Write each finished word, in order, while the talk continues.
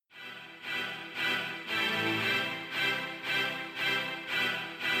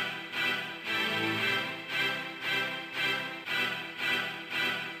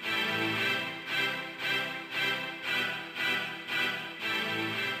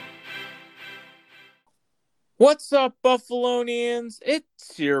What's up, Buffalonians?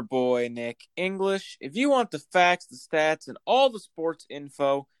 It's your boy, Nick English. If you want the facts, the stats, and all the sports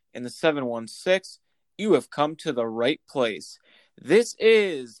info in the 716, you have come to the right place. This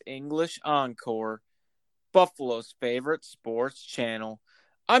is English Encore, Buffalo's favorite sports channel.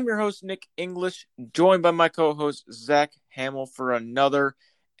 I'm your host, Nick English, joined by my co-host, Zach Hamill, for another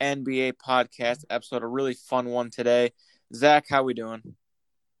NBA podcast episode, a really fun one today. Zach, how we doing?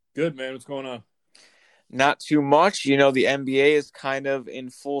 Good, man. What's going on? Not too much. You know, the NBA is kind of in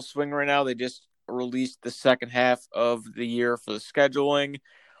full swing right now. They just released the second half of the year for the scheduling.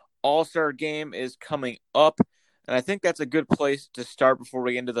 All-Star game is coming up, and I think that's a good place to start before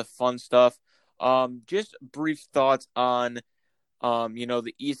we get into the fun stuff. Just brief thoughts on,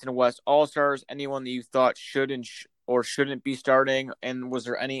 the East and West All-Stars, anyone that you thought should or shouldn't be starting, and was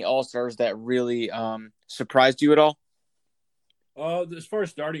there any All-Stars that really surprised you at all? As far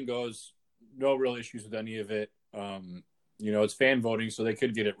as starting goes, no real issues with any of it. It's fan voting, so they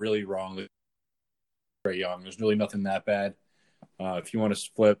could get it really wrong. They're very young. There's really nothing that bad. If you want to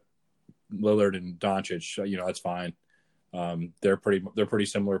flip Lillard and Doncic, that's fine. They're pretty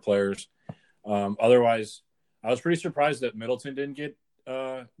similar players. Otherwise, I was pretty surprised that Middleton didn't get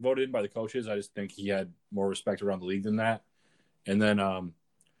voted in by the coaches. I just think he had more respect around the league than that. And then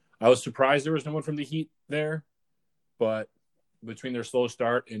I was surprised there was no one from the Heat there, but between their slow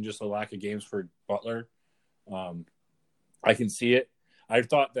start and just a lack of games for Butler, I can see it. I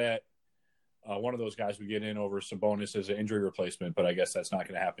thought that one of those guys would get in over Sabonis as an injury replacement, but I guess that's not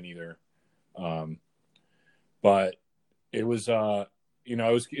going to happen either. But it was,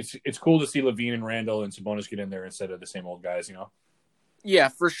 it's cool to see LaVine and Randall and Sabonis get in there instead of the same old guys, Yeah,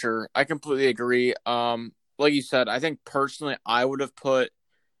 for sure. I completely agree. Like you said, I think personally I would have put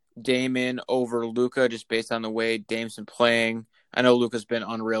Dame in over Luka just based on the way Dame's been playing. I know Luka's been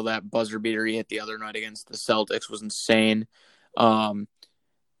unreal. That buzzer beater he hit the other night against the Celtics was insane. Other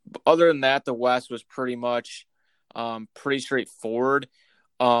than that, the West was pretty much pretty straightforward.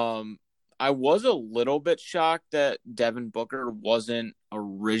 I was a little bit shocked that Devin Booker wasn't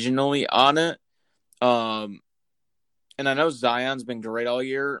originally on it. And I know Zion's been great all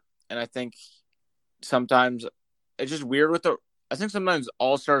year, and I think sometimes it's just weird with I think sometimes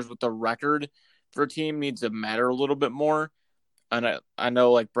All-Stars with the record for a team needs to matter a little bit more. And I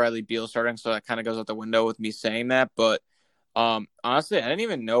know like Bradley Beal starting, so that kind of goes out the window with me saying that. But honestly, I didn't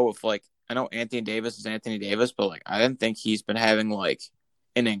even know if I know Anthony Davis is Anthony Davis, but I didn't think he's been having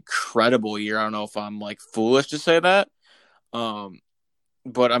an incredible year. I don't know if I'm foolish to say that.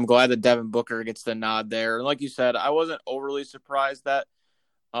 But I'm glad that Devin Booker gets the nod there. And like you said, I wasn't overly surprised that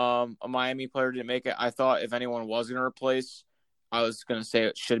a Miami player didn't make it. I thought if anyone was going to replace, I was going to say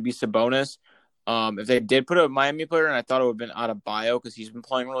it should be Sabonis. If they did put a Miami player, and I thought it would have been Adebayo because he's been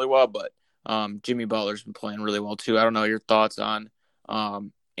playing really well, but Jimmy Butler's been playing really well too. I don't know your thoughts on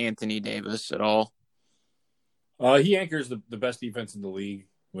Anthony Davis at all. He anchors the best defense in the league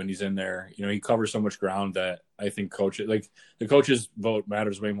when he's in there. He covers so much ground that I think the coaches vote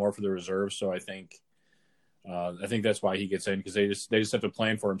matters way more for the reserves. So I think that's why he gets in, because they just have to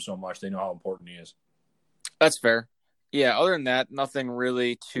plan for him so much. They know how important he is. That's fair. Yeah, other than that, nothing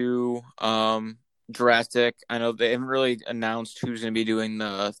really too drastic. I know they haven't really announced who's going to be doing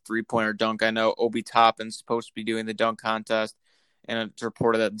the three-pointer dunk. I know Obi Toppin's supposed to be doing the dunk contest, and it's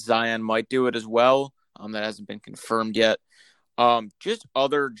reported that Zion might do it as well. That hasn't been confirmed yet. Just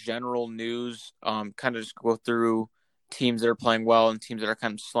other general news, kind of just go through teams that are playing well and teams that are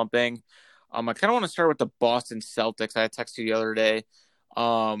kind of slumping. I kind of want to start with the Boston Celtics. I texted you the other day.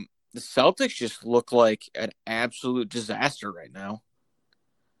 The Celtics just look like an absolute disaster right now.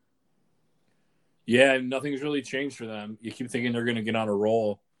 Yeah, nothing's really changed for them. You keep thinking they're going to get on a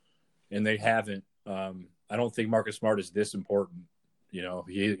roll, and they haven't. I don't think Marcus Smart is this important.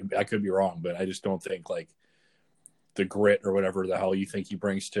 I could be wrong, but I just don't think the grit or whatever the hell you think he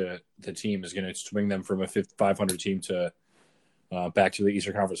brings to the team is going to swing them from a 500 team to back to the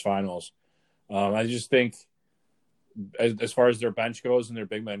Eastern Conference Finals. I just think as far as their bench goes and their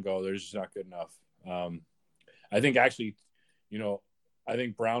big men go, they're just not good enough. I think actually, I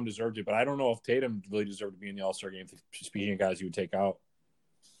think Brown deserved it, but I don't know if Tatum really deserved to be in the All-Star game, speaking of guys he would take out.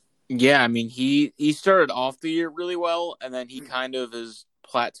 Yeah, I mean, he started off the year really well, and then he kind of is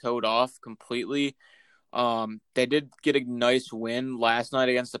plateaued off completely. They did get a nice win last night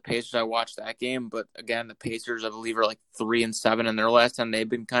against the Pacers. I watched that game, but again, the Pacers, I believe, are 3-7 in their last 10. They've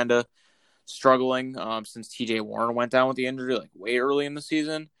been kind of struggling since TJ Warren went down with the injury way early in the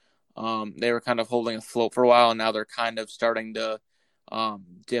season. They were kind of holding afloat for a while, and now they're kind of starting to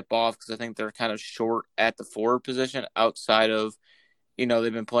dip off because I think they're kind of short at the forward position outside of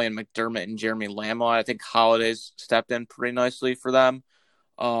they've been playing McDermott and Jeremy Lamb a lot. I think Holiday's stepped in pretty nicely for them.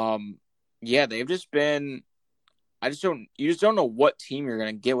 Yeah, they've just been. You just don't know what team you're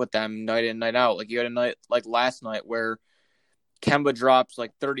gonna get with them night in, night out. Like you had a night like last night where Kemba drops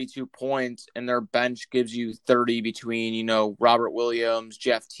like 32 points and their bench gives you 30 between, Robert Williams,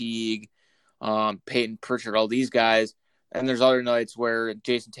 Jeff Teague, Peyton Pritchard, all these guys. And there's other nights where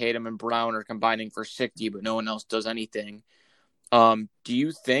Jason Tatum and Brown are combining for 60, but no one else does anything. Do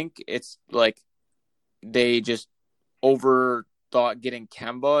you think it's like they just overthought getting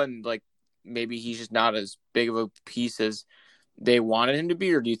Kemba and like maybe he's just not as big of a piece as they wanted him to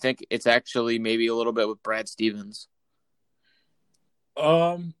be? Or do you think it's actually maybe a little bit with Brad Stevens?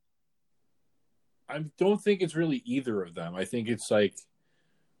 I don't think it's really either of them. I think it's like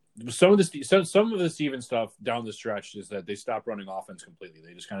some of the Stevens stuff down the stretch is that they stop running offense completely.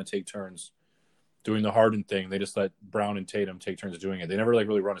 They just kind of take turns doing the Harden thing. They just let Brown and Tatum take turns doing it. They never like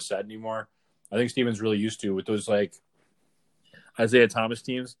really run a set anymore. I think Stevens really used to with those like Isaiah Thomas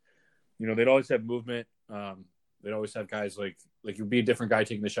teams. They'd always have movement. They'd always have guys like you'd be a different guy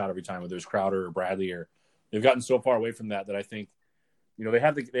taking the shot every time, whether it's Crowder or Bradley. Or they've gotten so far away from that I think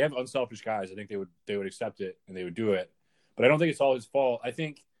they have unselfish guys. I think they would accept it and they would do it. But I don't think it's all his fault. I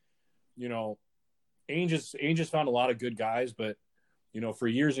think Ainge has found a lot of good guys, but for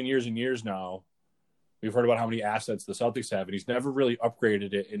years and years and years now, we've heard about how many assets the Celtics have, and he's never really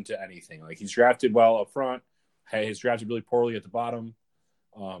upgraded it into anything. Like he's drafted well up front, he's drafted really poorly at the bottom.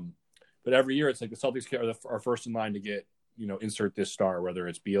 But every year it's like the Celtics are first in line to get insert this star, whether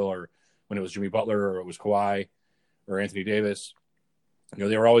it's Beal or when it was Jimmy Butler or it was Kawhi or Anthony Davis.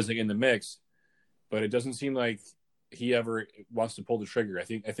 They were always like in the mix, but it doesn't seem like he ever wants to pull the trigger. I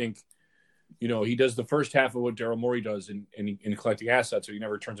think he does the first half of what Daryl Morey does in collecting assets, so he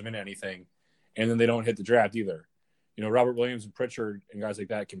never turns them into anything, and then they don't hit the draft either. Robert Williams and Pritchard and guys like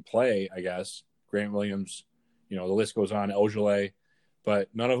that can play, I guess. Grant Williams, the list goes on. Ojale, but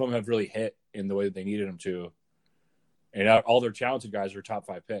none of them have really hit in the way that they needed them to. And all their talented guys are top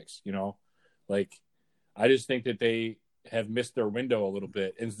 5 picks. Like I just think that they have missed their window a little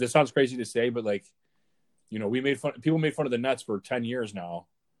bit. And this sounds crazy to say, but like, people made fun of the Nets for 10 years now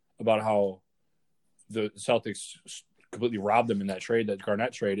about how the Celtics completely robbed them in that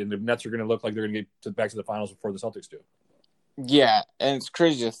Garnett trade. And the Nets are going to look like they're going to get back to the finals before the Celtics do. Yeah. And it's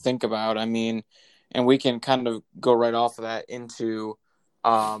crazy to think about. I mean, and we can kind of go right off of that into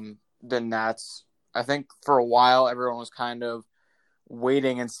the Nets. I think for a while, everyone was kind of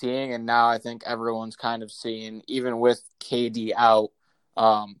waiting and seeing, and now I think everyone's kind of seeing, even with KD out,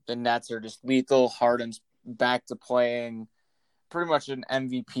 the Nets are just lethal. Harden's back to playing pretty much an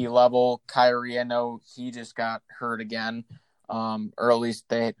MVP level. Kyrie, I know he just got hurt again, or at least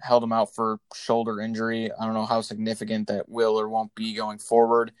they held him out for shoulder injury. I don't know how significant that will or won't be going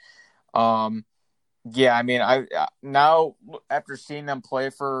forward. Yeah, I mean, I now after seeing them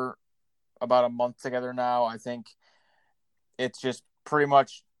play for about a month together now, I think it's just pretty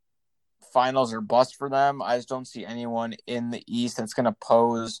much finals or bust for them. I just don't see anyone in the East that's going to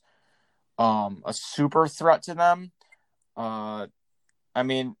pose a super threat to them. I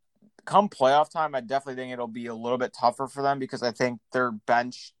mean, come playoff time, I definitely think it'll be a little bit tougher for them because I think their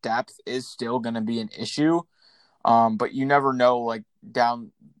bench depth is still going to be an issue. But you never know, like,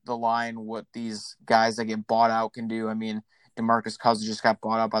 down the line what these guys that get bought out can do. I mean, DeMarcus Cousins just got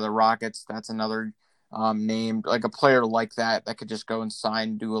bought out by the Rockets. That's another named, like a player like that could just go and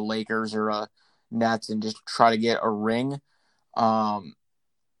sign to a Lakers or a Nets and just try to get a ring.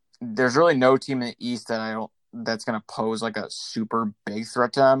 There's really no team in the East that's going to pose like a super big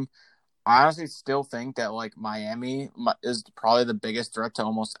threat to them. I honestly still think that like Miami is probably the biggest threat to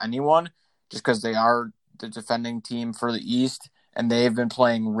almost anyone just because they are the defending team for the East and they've been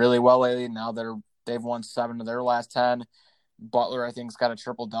playing really well lately. Now they've won 7 of their last 10. Butler, I think, has got a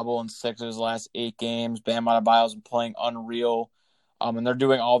triple-double in 6 of his last 8 games. Bam Adebayo's been playing unreal. And they're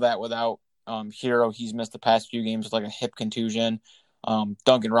doing all that without Hero. He's missed the past few games with like a hip contusion.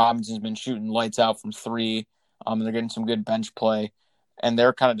 Duncan Robinson's been shooting lights out from 3. And they're getting some good bench play. And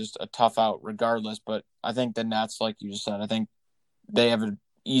they're kind of just a tough out regardless. But I think the Nets, like you just said, I think they have an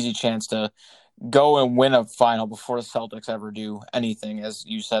easy chance to go and win a final before the Celtics ever do anything. As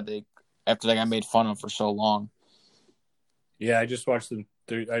you said, after they got made fun of for so long. Yeah, I just watched them.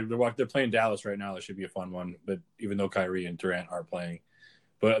 They're playing Dallas right now. That should be a fun one. But even though Kyrie and Durant aren't playing,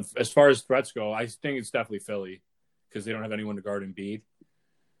 but as far as threats go, I think it's definitely Philly because they don't have anyone to guard Embiid.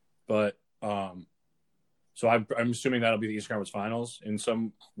 But so I'm assuming that'll be the Eastern Conference Finals in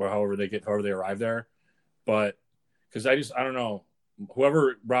some or however they arrive there. But because I don't know,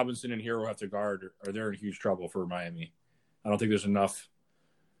 whoever Robinson and Hero have to guard, they're in huge trouble for Miami I don't think there's enough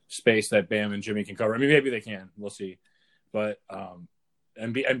space that Bam and Jimmy can cover. I mean, maybe they can. We'll see. But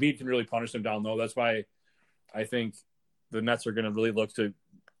Embiid can really punish them down low. That's why I think the Nets are going to really look to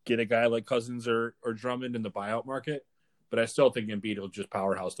get a guy like Cousins or Drummond in the buyout market. But I still think Embiid will just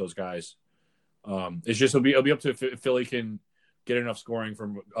powerhouse those guys. It's just it'll be up to if Philly can get enough scoring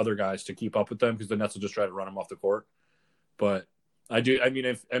from other guys to keep up with them, because the Nets will just try to run them off the court. But I mean,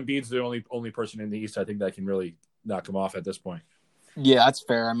 if Embiid's the only person in the East, I think that can really knock him off at this point. Yeah, that's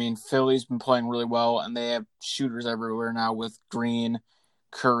fair. I mean, Philly's been playing really well, and they have shooters everywhere now with Green,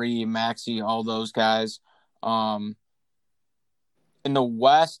 Curry, Maxey, all those guys. In the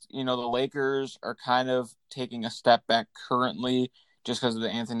West, the Lakers are kind of taking a step back currently just because of the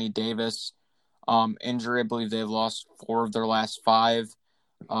Anthony Davis injury. I believe they've lost 4 of their last 5.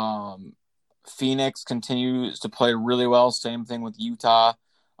 Phoenix continues to play really well. Same thing with Utah.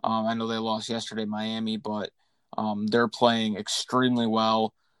 I know they lost yesterday, Miami, but they're playing extremely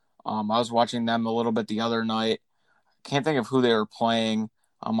well. I was watching them a little bit the other night. Can't think of who they were playing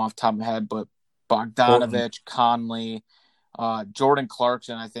off the top of my head, but Bogdanovich, Conley, Jordan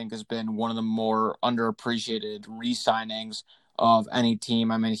Clarkson, I think, has been one of the more underappreciated re-signings of any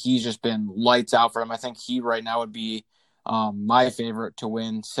team. I mean, he's just been lights out for him. I think he right now would be my favorite to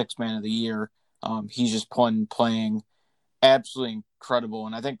win Sixth Man of the Year. He's just playing absolutely incredible,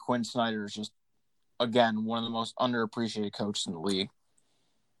 and I think Quinn Snyder is just, again, one of the most underappreciated coaches in the league.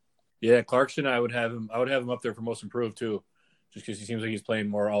 Yeah, Clarkson, I would have him up there for most improved too, just because he seems like he's playing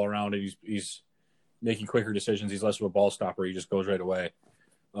more all around, and he's making quicker decisions. He's less of a ball stopper. He just goes right away.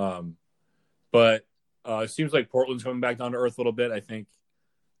 But it seems like Portland's coming back down to earth a little bit. I think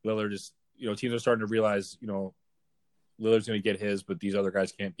Lillard is, teams are starting to realize, Lillard's going to get his, but these other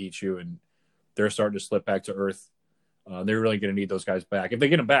guys can't beat you, and they're starting to slip back to earth. They're really going to need those guys back. If they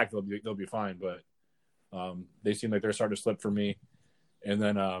get them back, they'll be fine. But they seem like they're starting to slip for me. And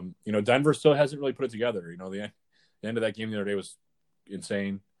then, Denver still hasn't really put it together. The end of that game the other day was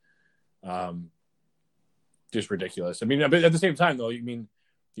insane. Just ridiculous. I mean, but at the same time, though, you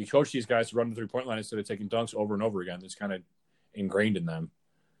coach these guys to run the 3-point line instead of taking dunks over and over again. It's kind of ingrained in them.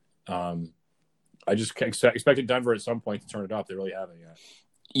 I just expected Denver at some point to turn it up. They really haven't yet.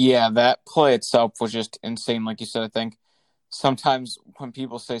 Yeah, that play itself was just insane. Like you said, I think sometimes when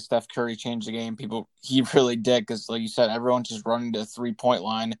people say Steph Curry changed the game, he really did, because, like you said, everyone's just running to the 3-point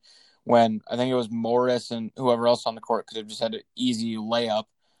line when I think it was Morris and whoever else on the court could have just had an easy layup.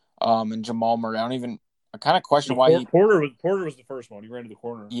 And Jamal Murray, I kind of question why Porter was the first one. He ran to the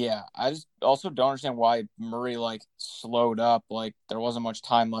corner. Yeah, I just also don't understand why Murray slowed up. There wasn't much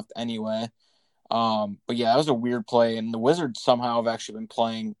time left anyway. But yeah, that was a weird play, and the Wizards somehow have actually been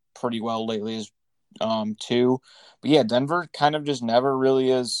playing pretty well lately as too. But yeah, Denver kind of just never really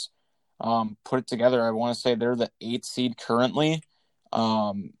has put it together. I want to say they're the 8th seed currently.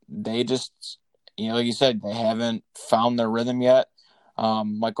 They just, like you said, they haven't found their rhythm yet.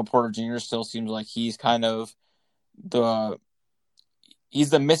 Michael Porter Jr. still seems like he's kind of he's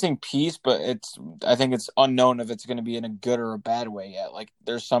the missing piece, but I think it's unknown if it's going to be in a good or a bad way yet.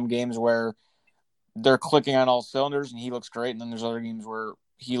 There's some games where they're clicking on all cylinders and he looks great, and then there's other games where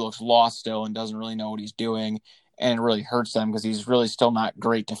he looks lost still and doesn't really know what he's doing, and it really hurts them because he's really still not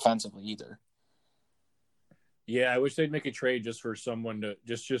great defensively either. Yeah, I wish they'd make a trade just for someone to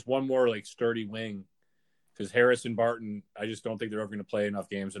just one more sturdy wing, because Harris and Barton, I just don't think they're ever going to play enough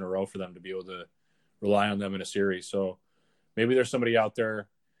games in a row for them to be able to rely on them in a series. So maybe there's somebody out there.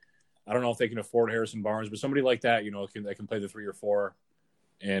 I don't know if they can afford Harrison Barnes, but somebody like that, that can play the 3 or 4,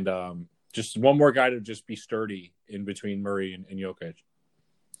 and just one more guy to just be sturdy in between Murray and Jokic.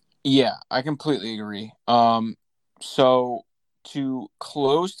 Yeah, I completely agree. So to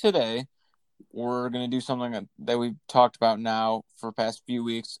close today, we're going to do something that we've talked about now for the past few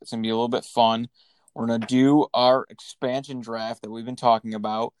weeks. It's going to be a little bit fun. We're going to do our expansion draft that we've been talking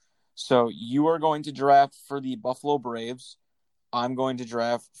about. So you are going to draft for the Buffalo Braves. I'm going to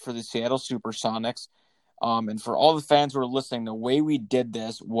draft for the Seattle Supersonics. And for all the fans who are listening, the way we did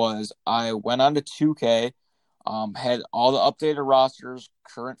this was I went on to 2K, had all the updated rosters,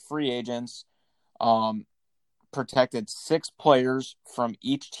 current free agents, protected 6 players from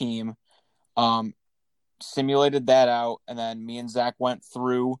each team, simulated that out, and then me and Zach went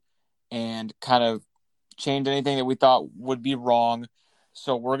through and kind of changed anything that we thought would be wrong.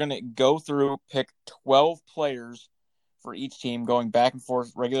 So we're going to go through, pick 12 players for each team, going back and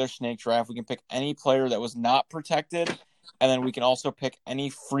forth, regular snake draft. We can pick any player that was not protected, and then we can also pick any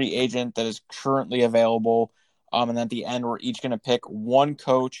free agent that is currently available. And then at the end, we're each going to pick one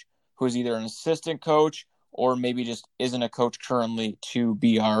coach who is either an assistant coach or maybe just isn't a coach currently to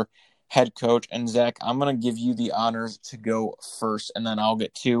be our head coach. And Zach, I'm going to give you the honors to go first, and then I'll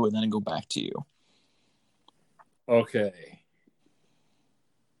get two, and then go back to you. Okay.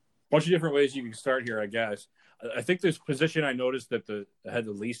 Bunch of different ways you can start here, I guess. I think this position I noticed that had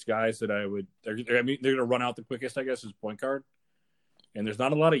the least guys that I would. They're going to run out the quickest, I guess, is point guard. And there's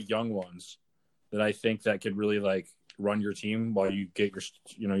not a lot of young ones that I think that could really like run your team while you get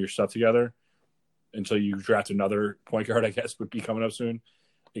your stuff together until you draft another point guard. I guess would be coming up soon.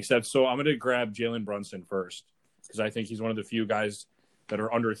 So I'm going to grab Jalen Brunson first because I think he's one of the few guys that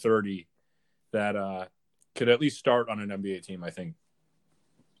are under 30 that could at least start on an NBA team. I think.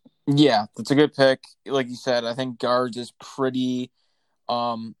 Yeah, that's a good pick. Like you said, I think guards is pretty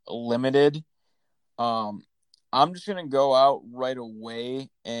limited. I'm just going to go out right away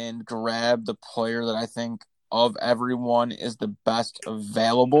and grab the player that I think of everyone is the best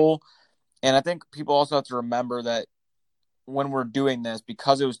available. And I think people also have to remember that when we're doing this,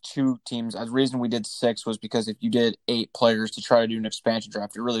 because it was 2 teams, the reason we did 6 was because if you did 8 players to try to do an expansion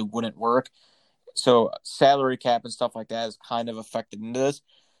draft, it really wouldn't work. So salary cap and stuff like that is kind of affected into this.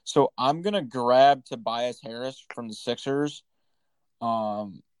 So I'm going to grab Tobias Harris from the Sixers.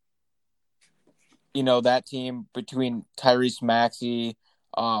 That team between Tyrese Maxey,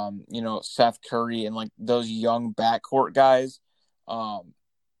 Seth Curry, and like those young backcourt guys, and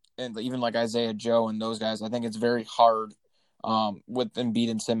even like Isaiah Joe and those guys, I think it's very hard with Embiid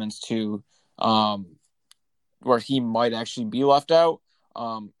and Simmons too, where he might actually be left out,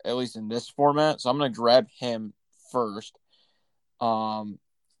 at least in this format. So I'm going to grab him first. And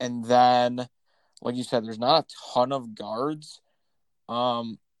then, like you said, there's not a ton of guards.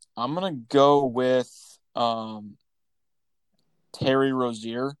 I'm going to go with Terry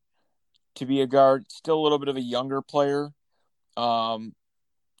Rozier to be a guard. Still a little bit of a younger player.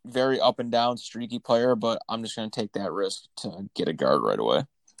 Very up and down, streaky player, but I'm just going to take that risk to get a guard right away.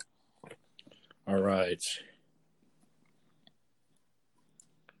 All right.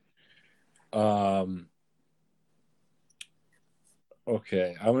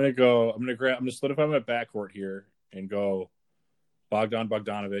 Okay, I'm gonna solidify my backcourt here and go Bogdan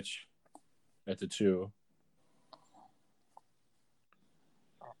Bogdanovic at the 2.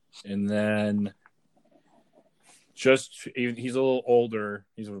 And then he's a little older.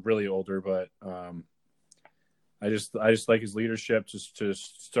 He's really older, but I just like his leadership just to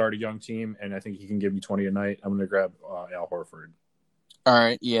start a young team, and I think he can give me 20 a night. I'm gonna grab Al Horford. All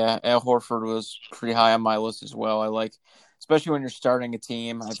right, yeah, Al Horford was pretty high on my list as well. I like, especially when you're starting a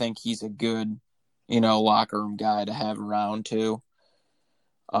team, I think he's a good, locker room guy to have around too.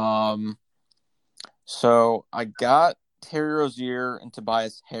 So I got Terry Rozier and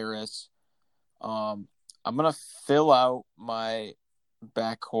Tobias Harris. I'm gonna fill out my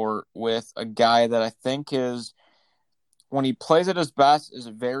backcourt with a guy that I think is, when he plays at his best, is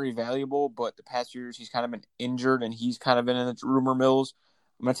very valuable, but the past years he's kind of been injured and he's kind of been in the rumor mills.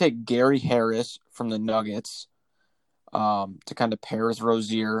 I'm going to take Gary Harris from the Nuggets to kind of pair with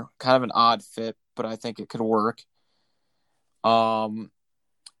Rozier. Kind of an odd fit, but I think it could work. And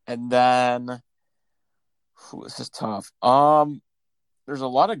then, this is tough. There's a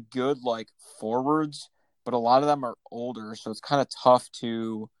lot of good, forwards, but a lot of them are older, so it's kind of tough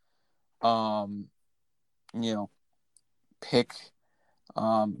to, pick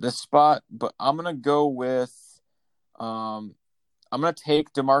this spot, but I'm gonna go with I'm gonna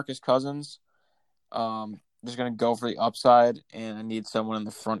take DeMarcus Cousins. Just gonna go for the upside, and I need someone in the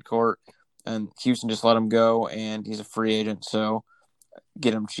front court. And Houston just let him go, and he's a free agent, so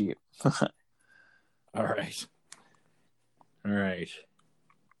get him cheap. All right.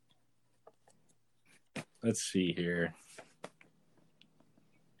 Let's see here.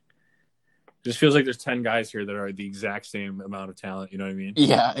 Just feels like there's 10 guys here that are the exact same amount of talent. You know what I mean?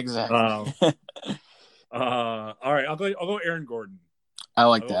 Yeah, exactly. All right, I'll go Aaron Gordon. I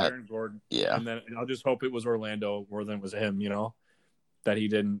like that. Aaron Gordon. Yeah. And then I'll just hope it was Orlando more than it was him, that he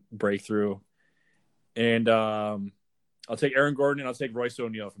didn't break through. And I'll take Aaron Gordon and I'll take Royce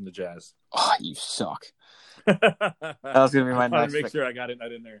O'Neal from the Jazz. Oh, you suck. That was going to be my next pick. Make sure I got it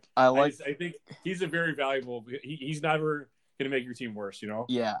in there. I think he's a very valuable – he's never – going to make your team worse,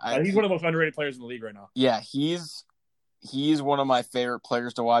 Yeah. He's one of the most underrated players in the league right now. Yeah, he's one of my favorite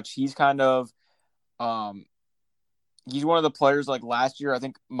players to watch. He's kind of he's one of the players like last year. I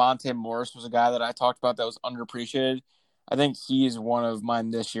think Monte Morris was a guy that I talked about that was underappreciated. I think he's one of mine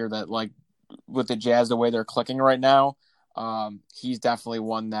this year that, like, with the Jazz, the way they're clicking right now, he's definitely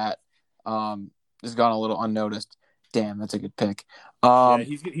one that has gone a little unnoticed. Damn, that's a good pick.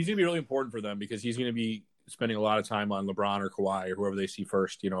 He's going to be really important for them because he's going to be spending a lot of time on LeBron or Kawhi or whoever they see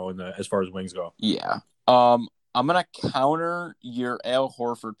first, as far as wings go. Yeah. I'm gonna counter your Al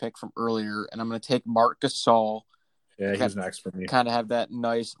Horford pick from earlier, and I'm gonna take Marc Gasol. Yeah, he's next for me. Kind of have that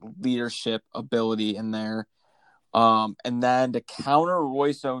nice leadership ability in there. And then to counter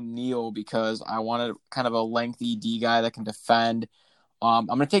Royce O'Neal, because I wanted kind of a lengthy D guy that can defend. I'm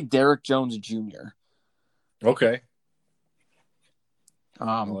gonna take Derrick Jones Jr. Okay.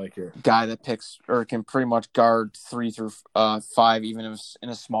 I like it. Guy that picks or can pretty much guard 3 through 5, even if in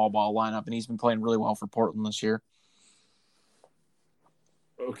a small ball lineup, and he's been playing really well for Portland this year.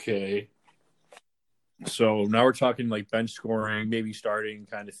 Okay. So now we're talking like bench scoring, maybe starting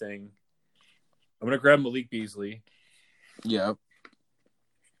kind of thing. I'm gonna grab Malik Beasley. Yeah.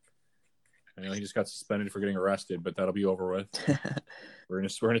 I know he just got suspended for getting arrested, but that'll be over with. we're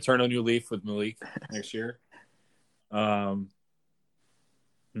gonna turn a new leaf with Malik next year. I'm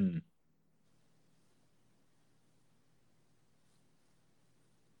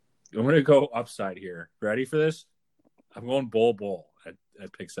gonna go upside here. Ready for this? I'm going Bol at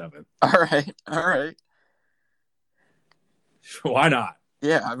pick 7. All right. Why not?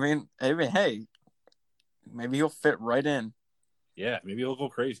 Yeah, I mean, hey, maybe he'll fit right in. Yeah, maybe he'll go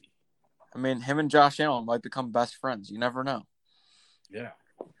crazy. I mean, him and Josh Allen might become best friends. You never know. Yeah.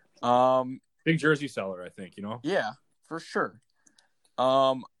 Big jersey seller, I think, Yeah, for sure.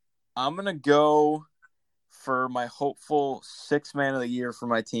 I'm gonna go for my hopeful 6th man of the year for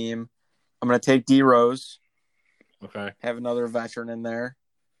my team. I'm gonna take D Rose. Okay. Have another veteran in there.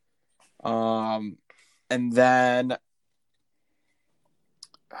 And then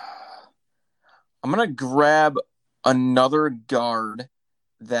I'm gonna grab another guard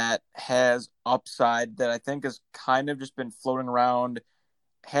that has upside that I think has kind of just been floating around,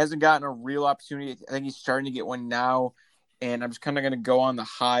 hasn't gotten a real opportunity. I think he's starting to get one now, and I'm just kind of going to go on the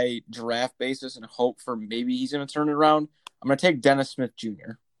high draft basis and hope for maybe he's going to turn it around. I'm going to take Dennis Smith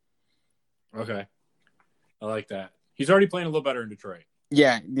Jr. Okay. I like that. He's already playing a little better in Detroit.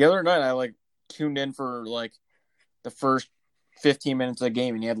 Yeah, the other night I tuned in for the first 15 minutes of the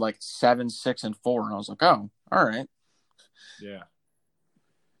game, and he had 7, 6, and 4, and I was like, oh, all right. Yeah.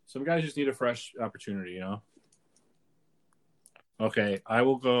 Some guys just need a fresh opportunity, Okay, I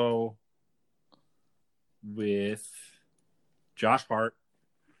will go with Josh Hart.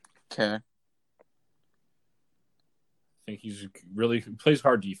 Okay. I think he's really plays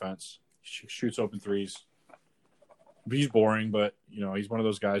hard defense. Shoots open threes. He's boring, but he's one of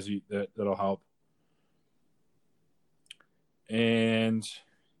those guys that'll help. And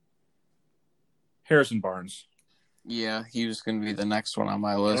Harrison Barnes. Yeah, he was going to be the next one on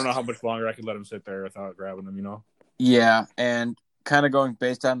my list. I don't know how much longer I could let him sit there without grabbing him, Yeah, and kind of going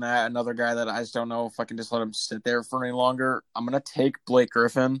based on that, another guy that I just don't know if I can just let him sit there for any longer. I'm going to take Blake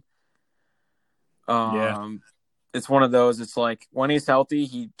Griffin. It's one of those, it's when he's healthy,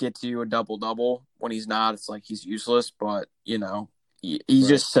 he gets you a double-double. When he's not, it's he's useless, but, he's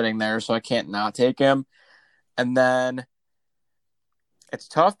just sitting there, so I can't not take him. And then it's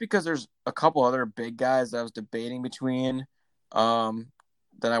tough because there's a couple other big guys that I was debating between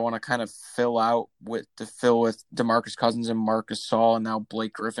that I want to kind of fill with DeMarcus Cousins and Marc Gasol, and now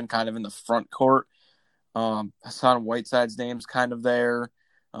Blake Griffin kind of in the front court. Hassan Whiteside's name's kind of there.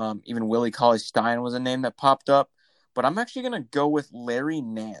 Even Willie Cauley-Stein was a name that popped up. But I'm actually going to go with Larry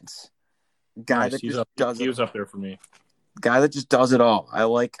Nance. Guy that just does it. He was up there for me. Guy that just does it all. I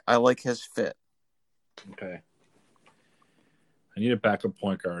like his fit. Okay. I need a backup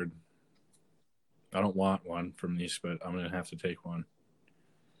point guard. I don't want one from these, but I'm going to have to take one.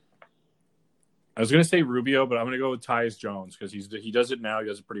 I was going to say Rubio, but I'm going to go with Tyus Jones because he does it now. He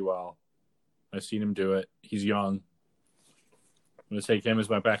does it pretty well. I've seen him do it. He's young. I'm going to take him as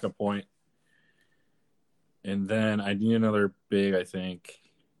my backup point. And then I need another big, I think,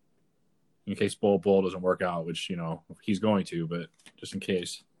 in case Bol doesn't work out, which, he's going to, but just in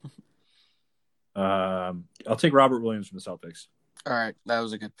case. I'll take Robert Williams from the Celtics. All right. That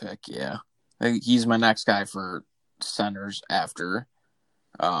was a good pick, yeah. He's my next guy for centers after.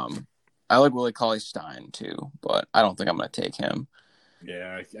 I like Willie Cauley-Stein, too, but I don't think I'm going to take him.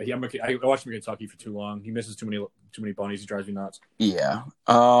 Yeah, I watched him in Kentucky for too long. He misses too many bunnies. He drives me nuts. Yeah.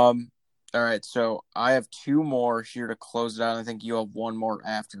 All right, so I have 2 more here to close it out. I think you have 1 more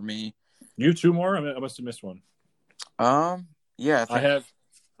after me. You have 2 more? I must have missed one. Yeah. I have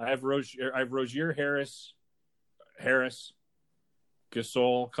Rozier, Harris,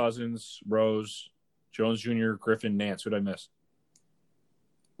 Gasol, Cousins, Rose, Jones Jr., Griffin, Nance. Who did I miss?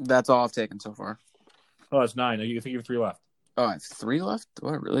 That's all I've taken so far. Oh, that's 9. You think you have 3 left? Oh, I have 3 left?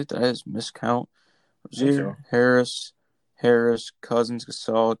 What, really? Did I just miscount? Rozier, Harris, Cousins,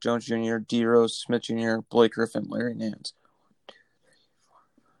 Gasol, Jones Jr., D Rose, Smith Jr., Blake Griffin, Larry Nance. 1,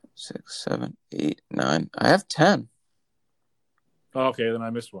 2, 3, 4, 6, 7, 8, 9. I have 10. Oh, okay, then I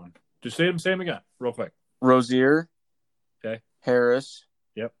missed one. Just say them again, real quick. Rozier. Okay. Harris.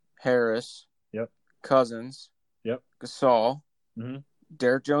 Yep. Harris. Yep. Cousins. Yep. Gasol. Mm-hmm.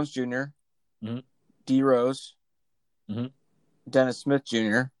 Derrick Jones Jr. Mm-hmm. D. Rose. Mm-hmm. Dennis Smith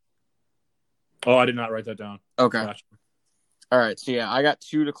Jr. Oh, I did not write that down. Okay. Gotcha. All right. So, yeah, I got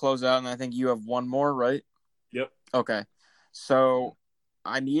 2 to close out, and I think you have one more, right? Yep. Okay. So,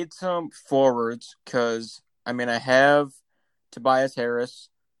 I need some forwards because, I mean, I have Tobias Harris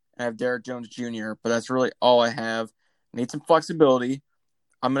and I have Derrick Jones Jr., but that's really all I have. I need some flexibility.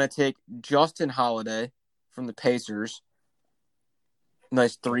 I'm going to take Justin Holiday from the Pacers.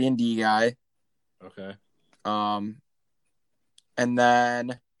 Nice 3-and-D guy. Okay. And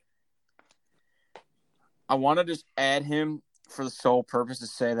then I want to just add him for the sole purpose to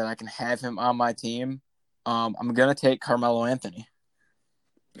say that I can have him on my team. I'm going to take Carmelo Anthony.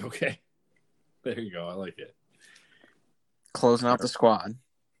 Okay. There you go. I like it. Closing out the squad.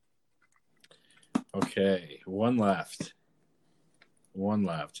 Okay. One left.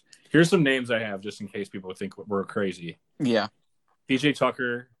 Here's some names I have just in case people think we're crazy. Yeah. PJ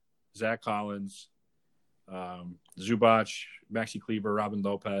Tucker, Zach Collins, Zubac, Maxi Kleber, Robin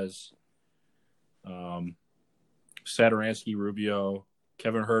Lopez, Satoransky, Rubio,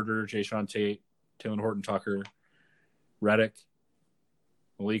 Kevin Huerter, Jayshawn Tate, Taylor Horton Tucker, Redick,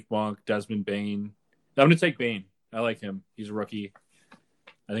 Malik Monk, Desmond Bane. I'm going to take Bane. I like him. He's a rookie.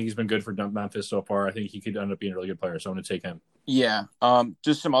 I think he's been good for Memphis so far. I think he could end up being a really good player, so I'm going to take him. Yeah.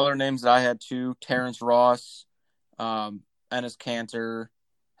 Just some other names that I had too. Terrence Ross, Enes Kanter,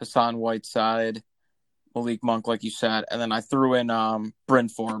 Hassan Whiteside, Malik Monk, like you said. And then I threw in Bryn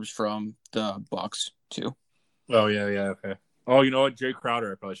Forbes from the Bucks too. Oh, yeah, okay. Oh, you know what? Jay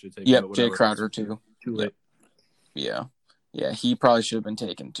Crowder I probably should take. Yep, Jay Crowder too. Too late. Yep. Yeah, he probably should have been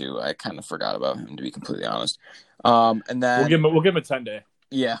taken too. I kind of forgot about him, to be completely honest. And then we'll give him a 10-day.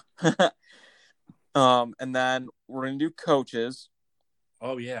 Yeah. And then we're gonna do coaches.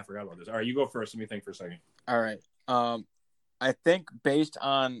 Oh yeah, I forgot about this. All right, you go first. Let me think for a second. All right. I think based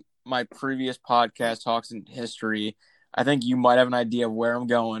on my previous podcast talks in history, I think you might have an idea of where I'm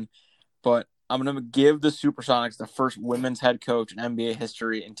going, but I'm gonna give the Supersonics the first women's head coach in NBA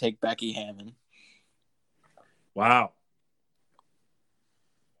history and take Becky Hammon. Wow,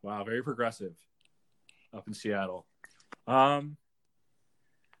 very progressive up in Seattle.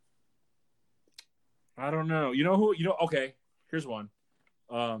 I don't know. You know who? Okay, here's one.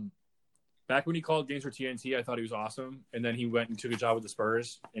 Back when he called games for TNT, I thought he was awesome, and then he went and took a job with the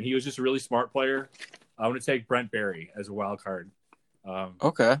Spurs, and he was just a really smart player. I want to take Brent Barry as a wild card.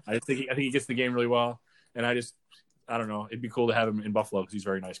 Okay. I think he gets the game really well, and I don't know. It'd be cool to have him in Buffalo because he's a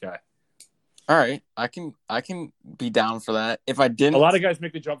very nice guy. All right, I can be down for that. If I didn't, a lot of guys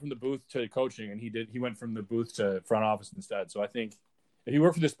make the jump from the booth to coaching, and he did. He went from the booth to front office instead. So I think if you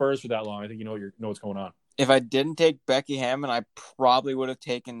work for the Spurs for that long, I think you know what's going on. If I didn't take Becky Hammon, I probably would have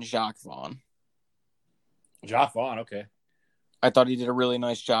taken Jacques Vaughn. Jacques Vaughn, okay. I thought he did a really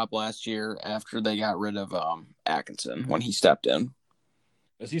nice job last year after they got rid of Atkinson when he stepped in.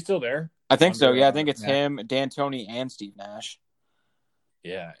 Is he still there? I think so. Yeah, I think it's him, D'Antoni, and Steve Nash.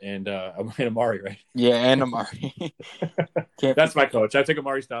 Yeah, and Amari, right? Yeah, and Amari. That's my coach. I take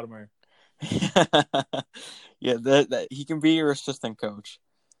Amari Stoudemire. Yeah, that he can be your assistant coach.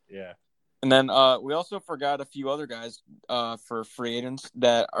 Yeah. And then we also forgot a few other guys for free agents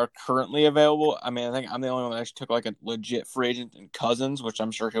that are currently available. I mean, I think I'm the only one that actually took like a legit free agent in Cousins, which I'm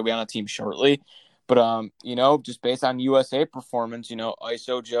sure he'll be on a team shortly. But, just based on USA performance,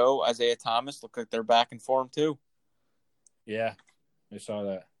 ISO Joe, Isaiah Thomas look like they're back in form too. Yeah, I saw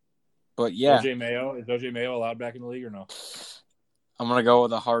that. But yeah. Is OJ Mayo allowed back in the league or no? I'm going to go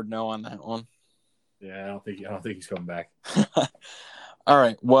with a hard no on that one. Yeah, I don't think he's coming back. All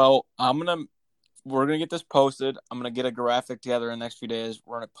right. Well, we're going to get this posted. I'm going to get a graphic together in the next few days.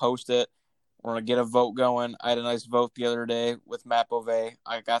 We're going to post it. We're going to get a vote going. I had a nice vote the other day with Matt Bove.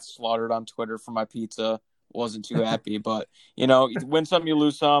 I got slaughtered on Twitter for my pizza. Wasn't too happy, but, you win some, you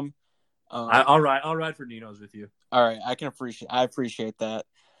lose some. I'll ride for Nino's with you. All right. I appreciate that.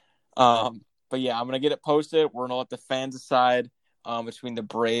 But, yeah, I'm going to get it posted. We're going to let the fans decide between the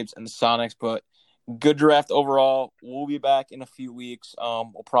Braves and the Sonics, but good draft overall. We'll be back in a few weeks.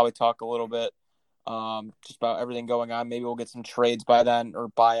 We'll probably talk a little bit just about everything going on. Maybe we'll get some trades by then or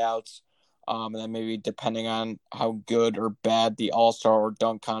buyouts. And then maybe depending on how good or bad the All-Star or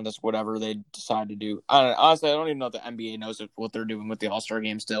dunk contest, whatever they decide to do. Honestly, I don't even know if the NBA knows what they're doing with the All-Star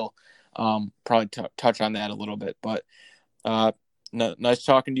game still. Probably touch on that a little bit. But nice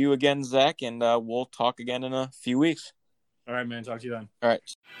talking to you again, Zach, and we'll talk again in a few weeks. All right, man. Talk to you then. All right.